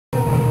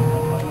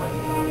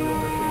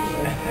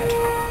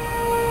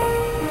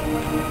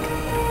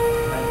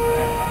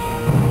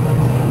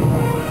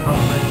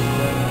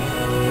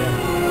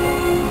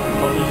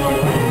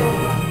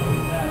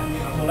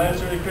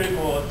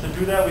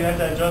do that, we have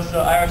to adjust the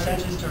IR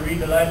sensors to read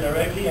the line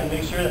directly and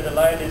make sure that the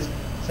line is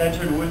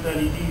centered with the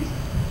LEDs.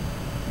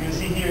 You can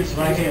see here, it's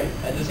right here.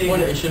 At this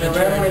point, it should the have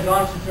red one turned. is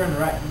on, should turn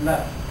right and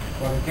left.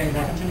 Or it can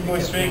continue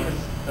going straight because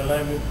the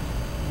line will...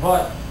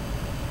 But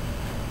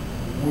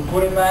we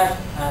put it back,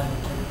 and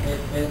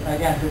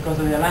again, because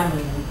of the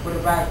alignment, we put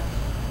it back,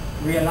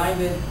 realigned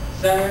it,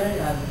 centered it,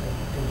 and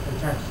it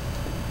turns.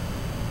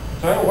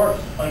 So it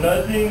works.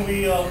 Another thing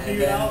we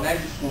figured out...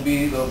 Next will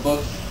be the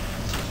book.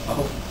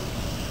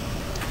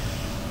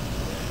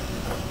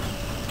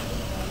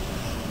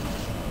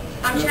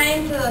 I'm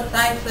trying to the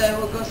side so it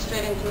will go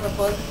straight into the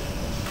book.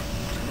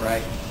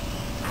 Right.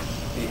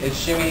 It's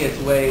shimmy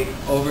its way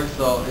over,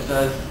 so it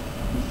does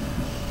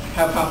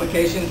have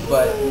complications,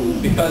 but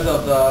because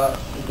of the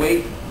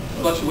weight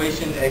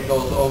fluctuation, it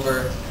goes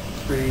over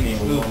pretty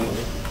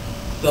smoothly.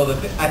 So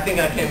I think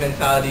our K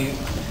mentality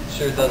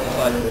sure does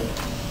apply to it.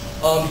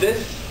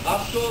 This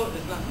obstacle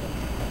is not.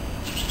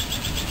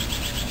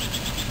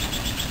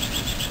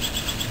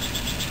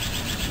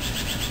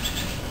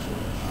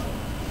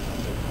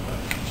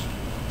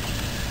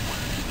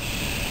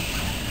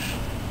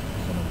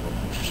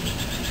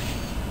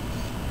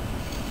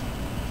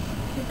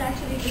 It's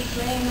actually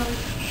displaying on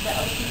the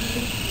LCD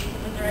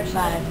the direction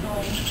it's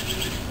going.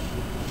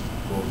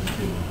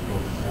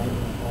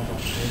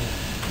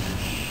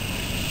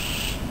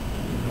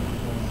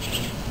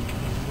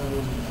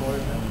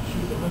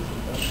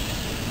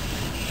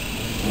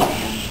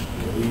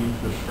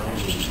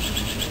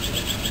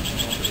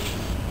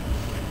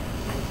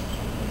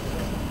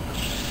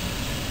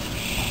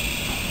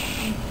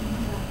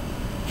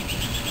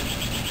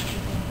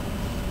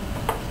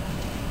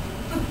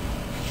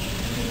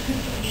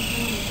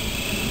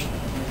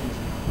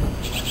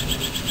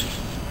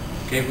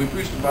 Okay, if we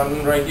push the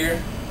button right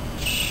here,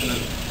 it's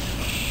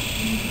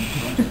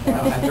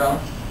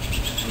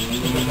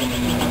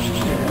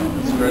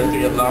ready to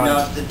get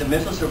launched. No, the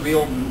missile's a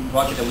real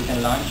rocket that we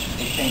can launch.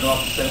 It can go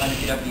up to 700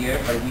 feet up the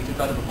air, but we took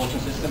out the propulsion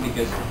system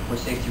because for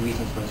safety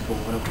reasons for the school.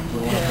 We don't want to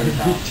put it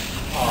down.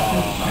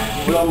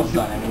 We're almost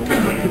done. I mean,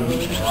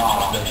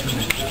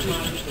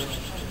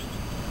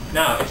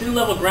 Now, it's in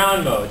level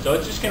ground mode, so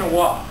it's just going to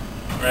walk,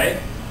 right?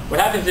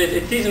 What happens is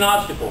it sees an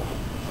obstacle,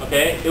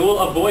 okay? It will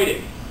avoid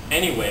it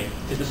anyway,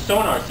 because the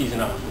sonar sees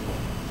an obstacle.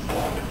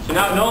 So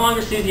now it no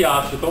longer sees the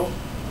obstacle.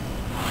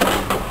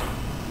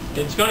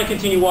 It's going to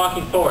continue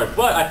walking forward.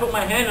 But I put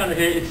my hand under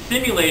here, it's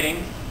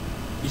simulating.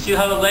 You see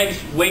how the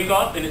legs wake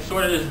up and it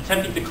sort of is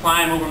attempting to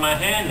climb over my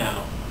hand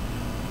now.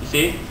 You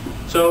see?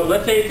 So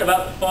let's say it's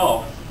about to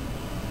fall.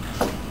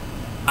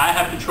 I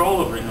have control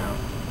over it now.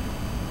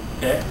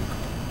 Okay?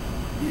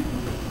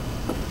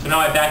 So now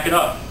I back it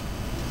up.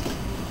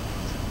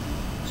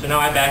 So now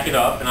I back it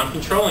up and I'm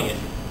controlling it.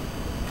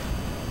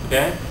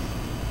 Okay?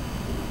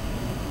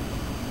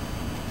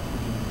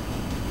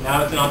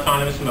 Now it's in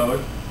autonomous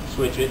mode.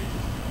 Switch it.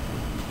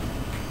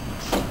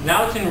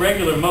 Now it's in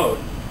regular mode.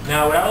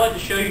 Now what I would like to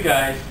show you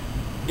guys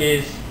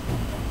is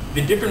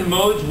the different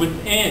modes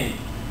within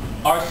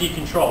RC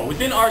control.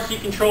 Within RC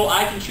control,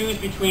 I can choose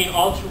between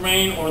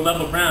all-terrain or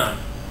level ground.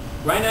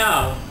 Right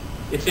now,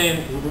 it's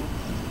in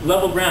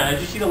level ground.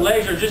 As you see, the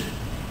legs are just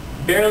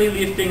barely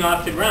lifting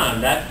off the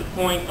ground. That's the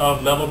point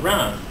of level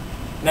ground.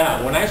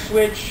 Now, when I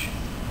switch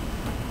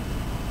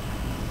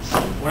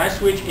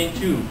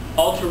into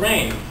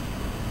all-terrain,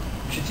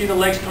 you should see the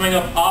legs coming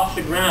up off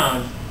the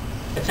ground,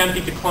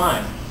 attempting to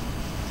climb.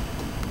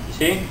 You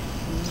see?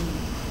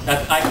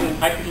 I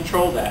can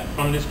control that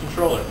from this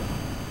controller.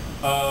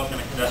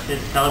 That's it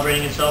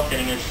calibrating itself,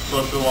 getting as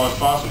close to the wall as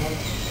possible,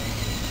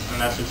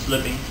 and that's it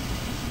slipping.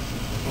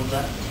 What was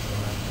that?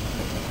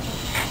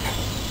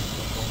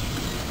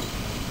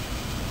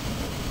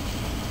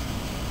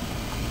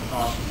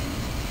 Awesome.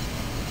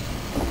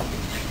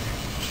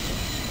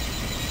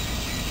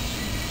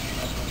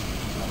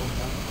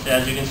 So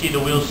as you can see, the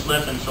wheels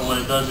slip, and so what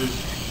it does is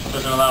it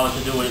doesn't allow it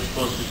to do what it's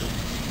supposed to do.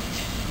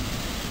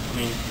 I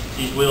mean,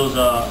 these wheels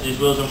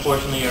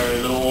unfortunately are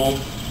a little old,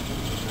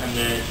 and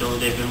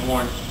they've been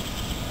worn,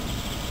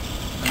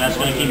 and that's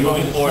going to keep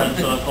moving forward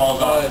until it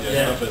falls off.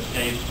 Yeah,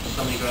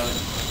 somebody grab it.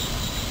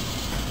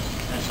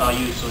 And it's all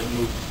used, so it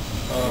moves.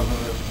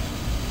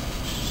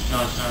 No,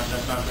 it's not.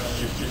 That's not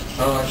right. It's just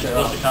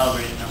supposed to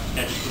calibrate it now.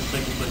 Yeah, just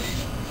click and click.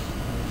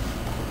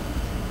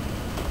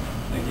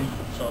 thank you.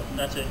 So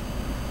that's it.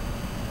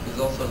 There's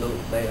also a little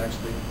delay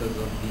actually because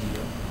of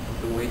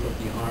the weight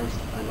of the arms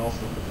and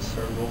also with the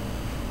servo.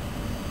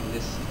 And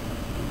this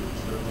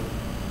servo.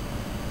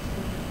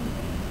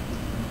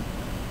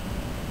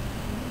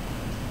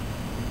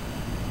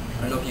 I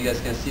don't know if you guys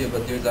can see it,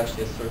 but there's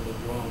actually a circle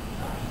drawn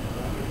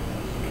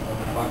on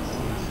the box.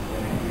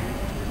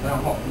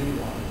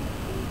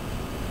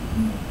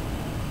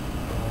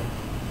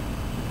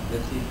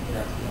 Let's see if you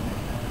can see it.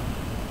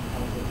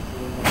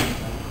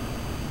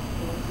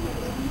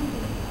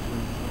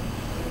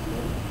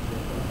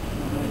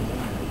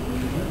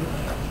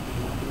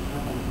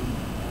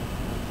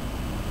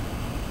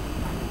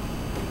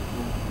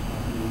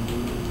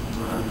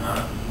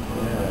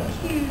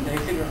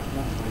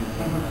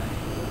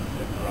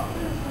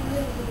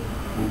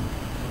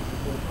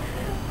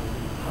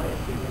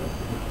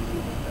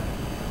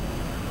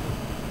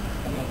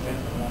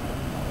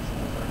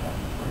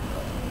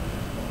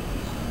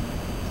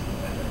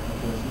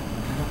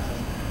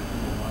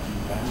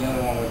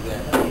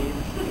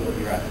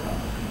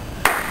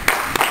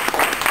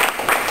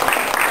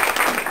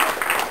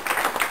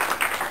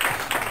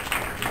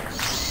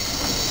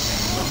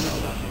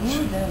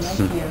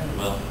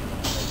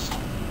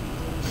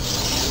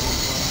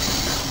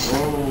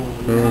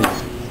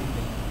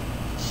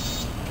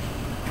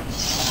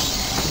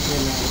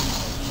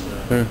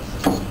 Sure.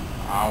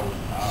 Ow.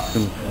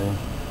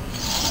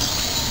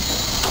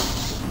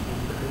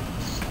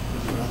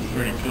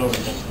 Pretty close.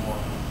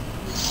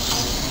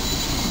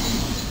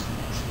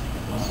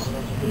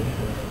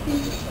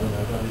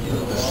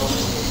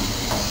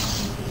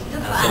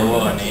 That's the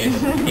one.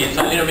 It's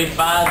a little bit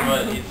fast,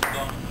 but it's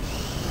gone.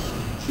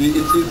 See,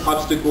 it sees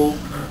obstacle.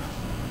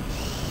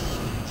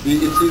 See,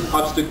 it sees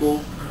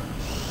obstacle.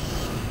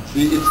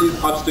 See, it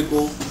sees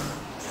obstacle.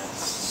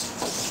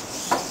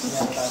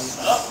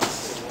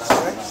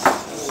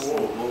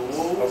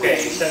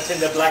 Okay, you sent in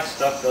the black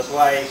stuff, that's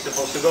why it's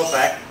supposed to go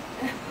back.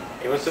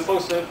 It was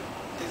supposed to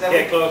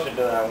get closer to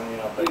that one, you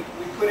know, but...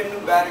 We put in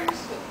new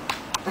batteries.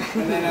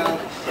 And then,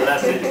 So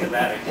that's it, the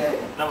battery. Yeah.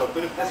 No, but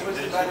put it... That's what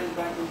the batteries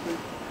back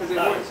because it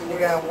No. works. You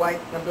got a white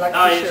and a black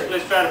No, t-shirt.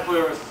 let's try to put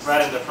it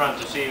right in the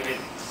front to see if it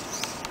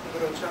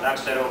Little chunk.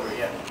 knocks that over,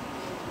 yeah.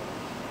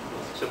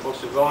 It's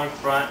supposed to go in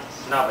front,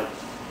 no,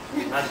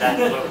 but not that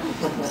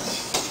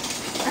close.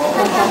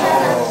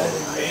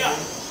 Yeah.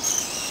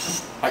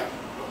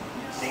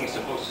 I think it's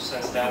supposed to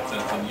sense that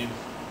one.